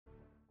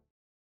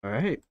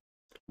Alright,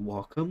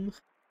 welcome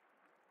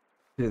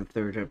to the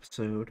third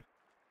episode.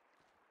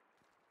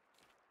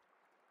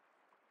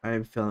 I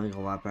am feeling a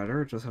lot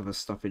better, just have a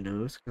stuffy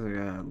nose because I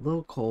got a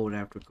little cold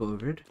after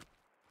COVID.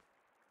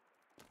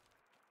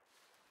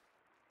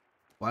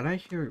 Why'd I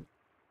hear...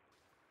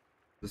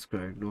 Just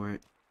gonna ignore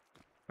it.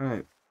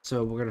 Alright,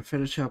 so we're gonna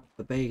finish up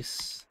the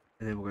base,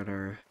 and then we're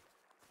gonna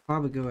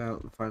probably go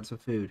out and find some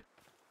food.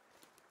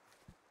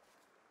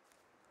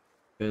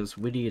 Because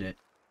we need it.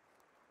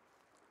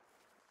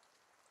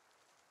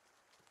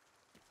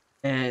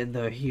 And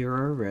they're here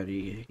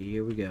already.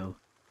 Here we go.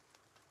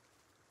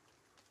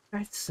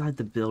 I decided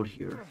to build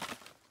here.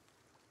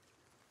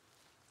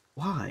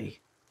 Why?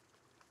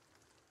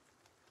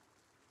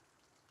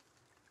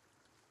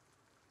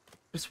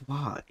 Just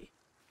why?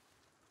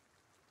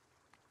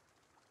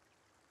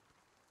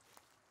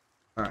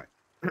 Alright.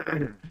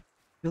 I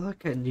feel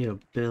like I need to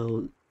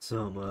build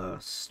some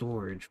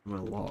storage for my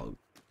log.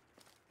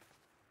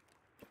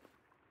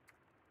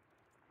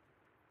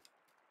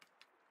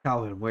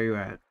 Calvin, where you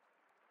at?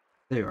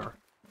 There you are.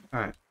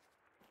 Alright.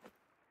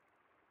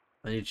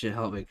 I need you to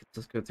help me because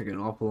this is gonna take an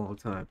awful long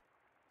time.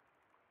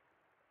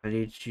 I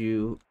need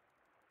you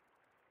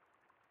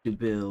to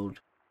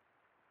build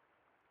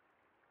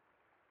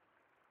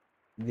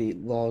the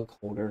log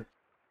holder.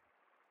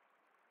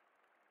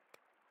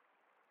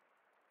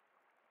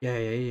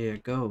 Yeah,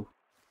 go.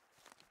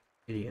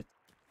 Idiot.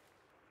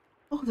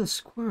 Oh, the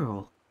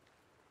squirrel.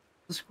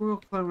 The squirrel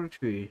climbed a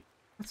tree.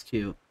 That's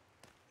cute.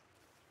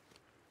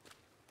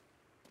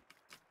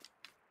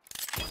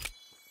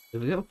 There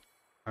we go.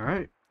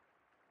 Alright.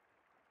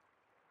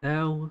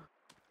 Now,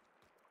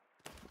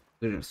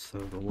 I'm gonna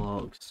throw the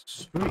logs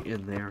straight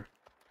in there.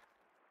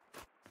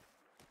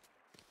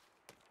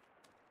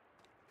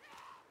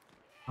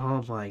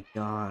 Oh my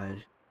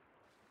god.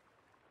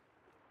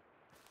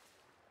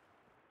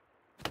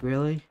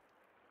 Really?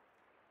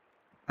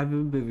 I've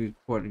been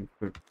recording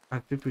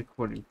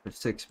for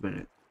 6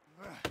 minutes.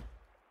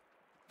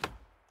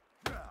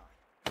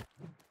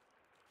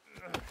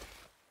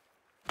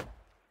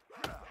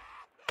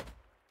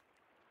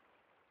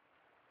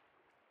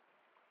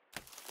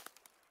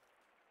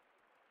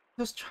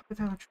 Just chopping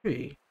down a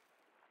tree.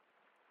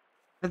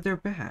 And they're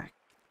back.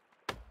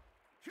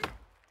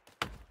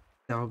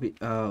 That would be,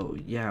 oh,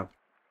 yeah.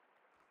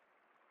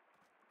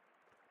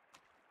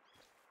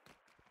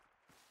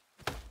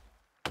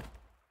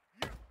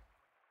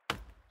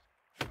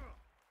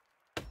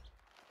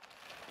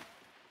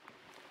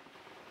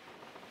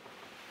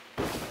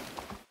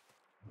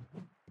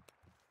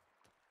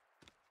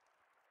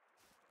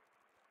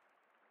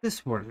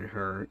 This wouldn't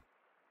hurt.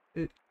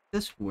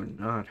 This would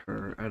not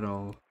hurt at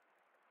all.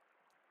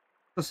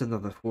 That's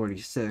another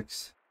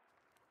 46.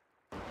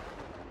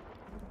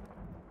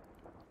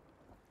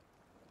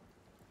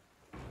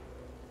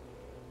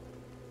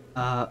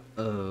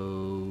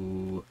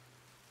 Uh-oh.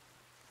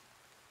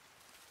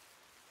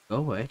 Go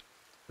away.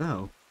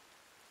 No.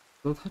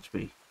 Don't touch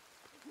me.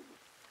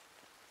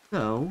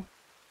 No.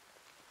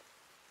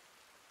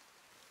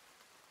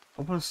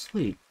 I want to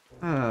sleep.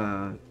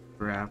 Ah,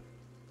 crap.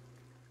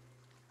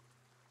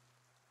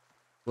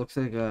 Looks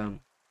like,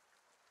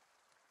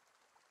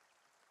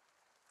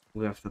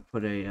 we have to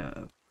put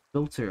a,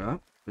 filter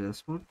up for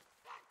this one.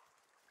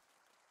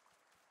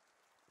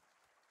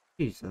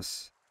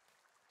 Jesus.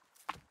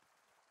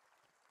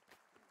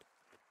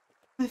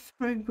 They're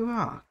throwing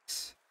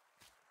rocks.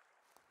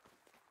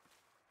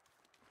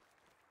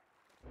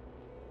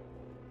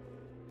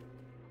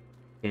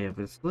 Can't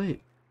even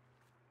sleep.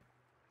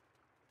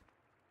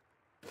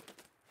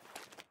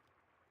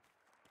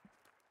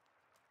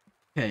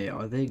 Okay,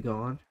 are they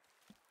gone?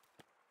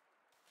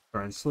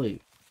 Try and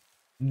sleep.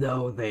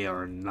 No, they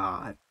are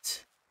not.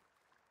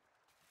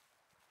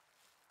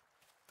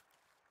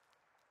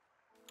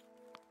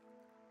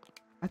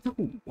 I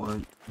don't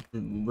want the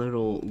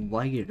little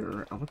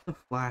lighter. I want the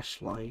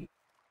flashlight.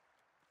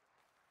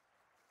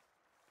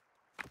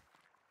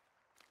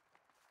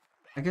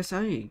 I guess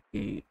I ain't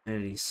getting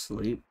any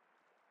sleep.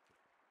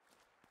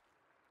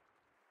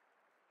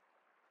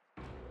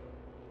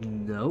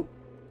 Nope.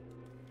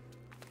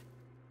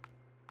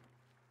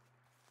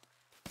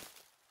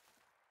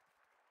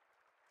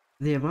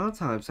 The amount of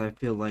times I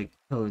feel like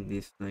killing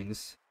these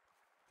things,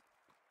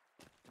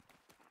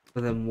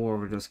 but then more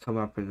will just come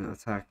up and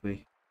attack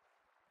me.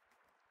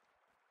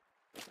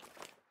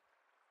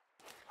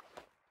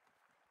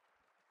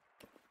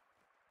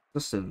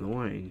 Just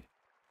annoying.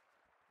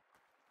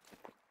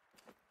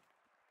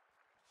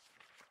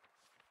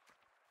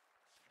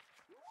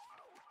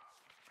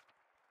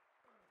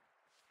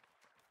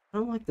 I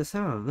don't like the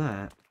sound of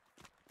that.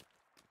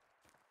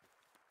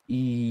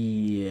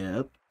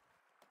 Yep.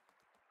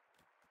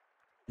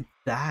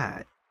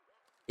 That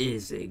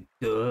isn't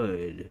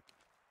good.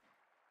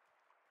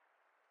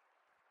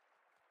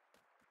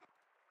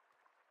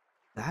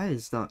 That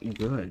is not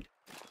good.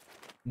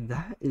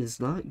 That is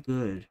not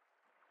good.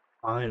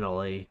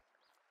 Finally.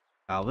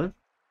 Calvin?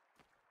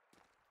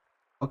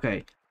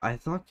 Okay, I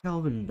thought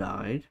Calvin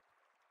died.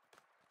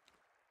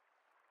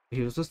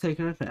 He was just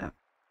taking a nap.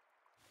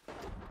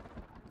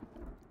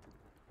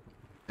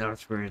 Now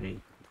it's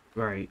raining.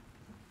 Right.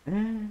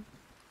 And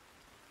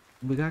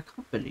we got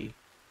company.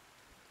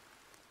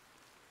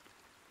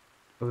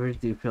 I really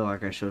do feel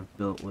like I should have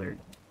built like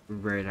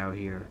right out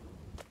here.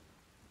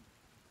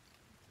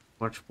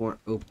 Much more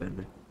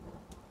open.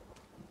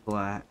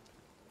 Flat.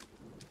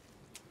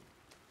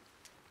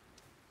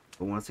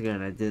 But once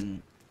again, I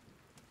didn't.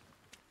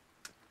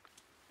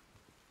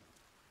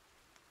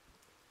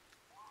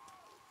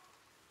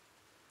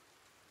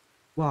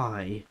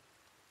 Why?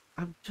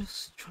 I'm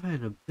just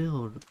trying to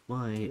build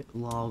my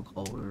log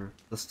holder.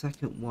 The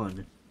second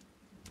one.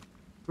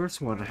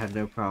 First one I had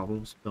no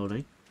problems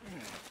building.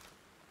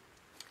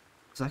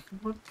 Second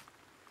one?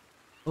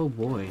 Oh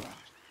boy.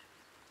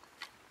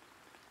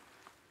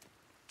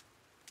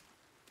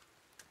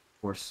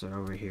 Horses are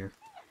over here.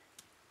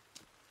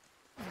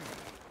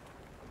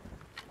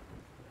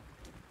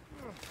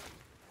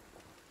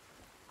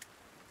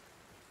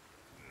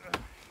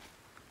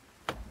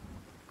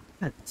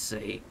 Let's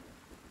see.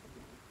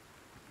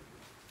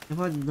 Am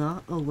I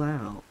not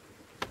allowed?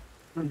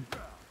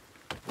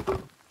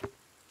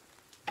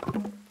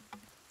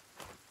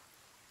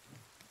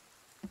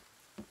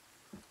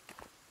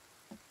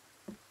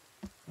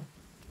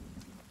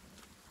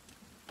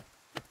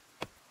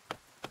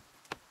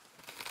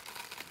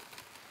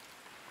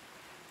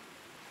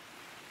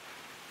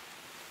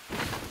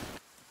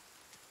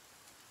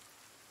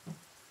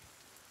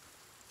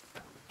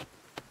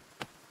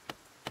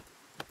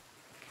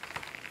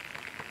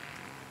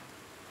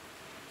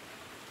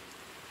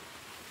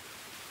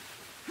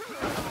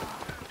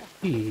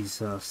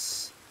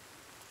 Jesus.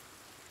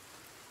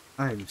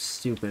 I'm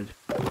stupid.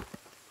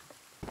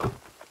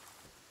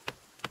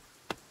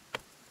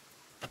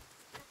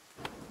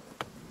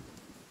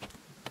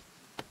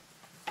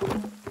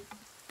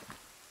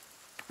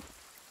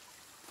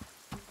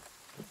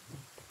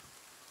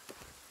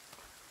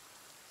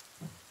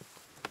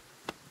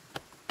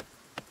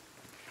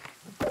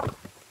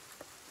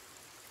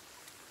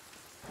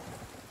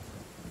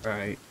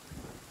 Right.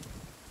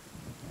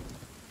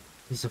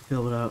 Needs to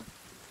fill it up.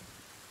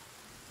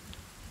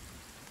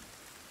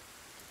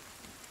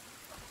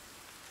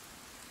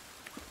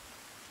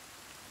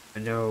 I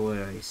know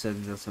I said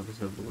in this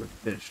episode we would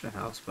finish the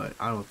house, but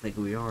I don't think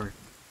we are.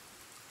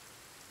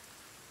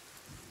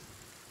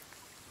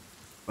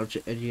 Bunch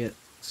of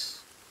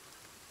idiots.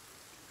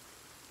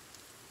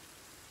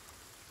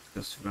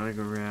 Just running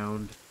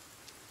around.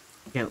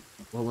 Won't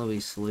let me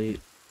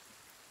sleep.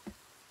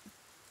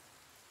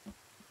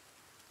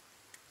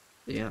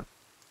 But yeah.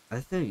 I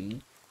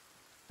think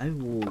I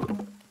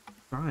will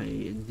try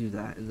and do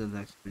that in the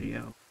next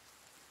video.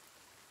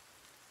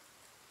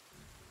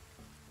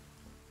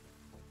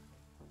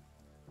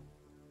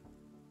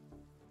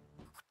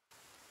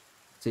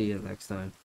 See you next time.